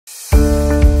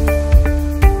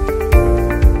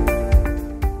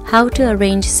How to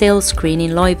arrange sales screen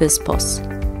in Loyverse POS.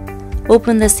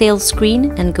 Open the sales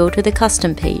screen and go to the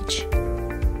custom page.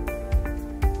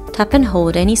 Tap and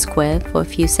hold any square for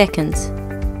a few seconds.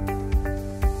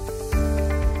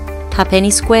 Tap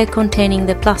any square containing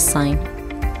the plus sign.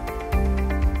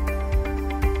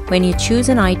 When you choose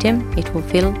an item, it will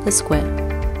fill the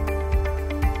square.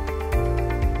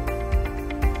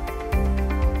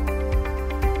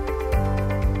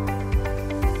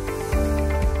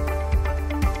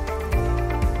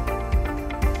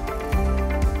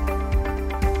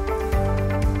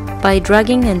 By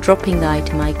dragging and dropping the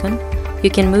item icon, you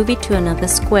can move it to another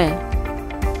square.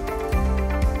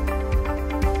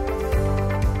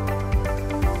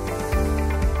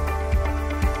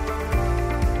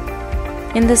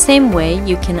 In the same way,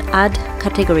 you can add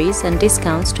categories and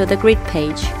discounts to the grid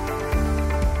page.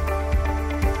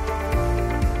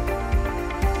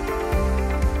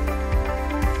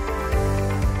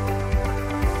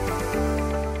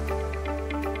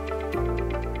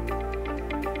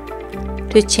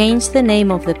 To change the name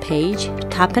of the page,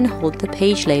 tap and hold the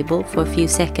page label for a few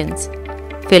seconds.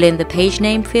 Fill in the page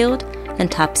name field and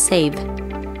tap Save.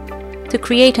 To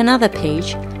create another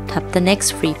page, tap the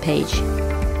next free page.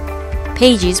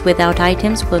 Pages without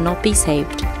items will not be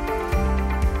saved.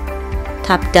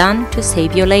 Tap Done to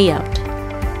save your layout.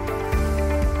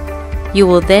 You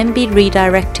will then be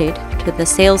redirected to the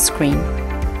sales screen.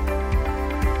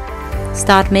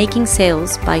 Start making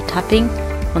sales by tapping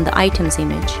on the items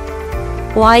image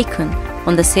or icon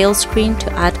on the sales screen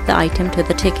to add the item to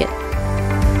the ticket.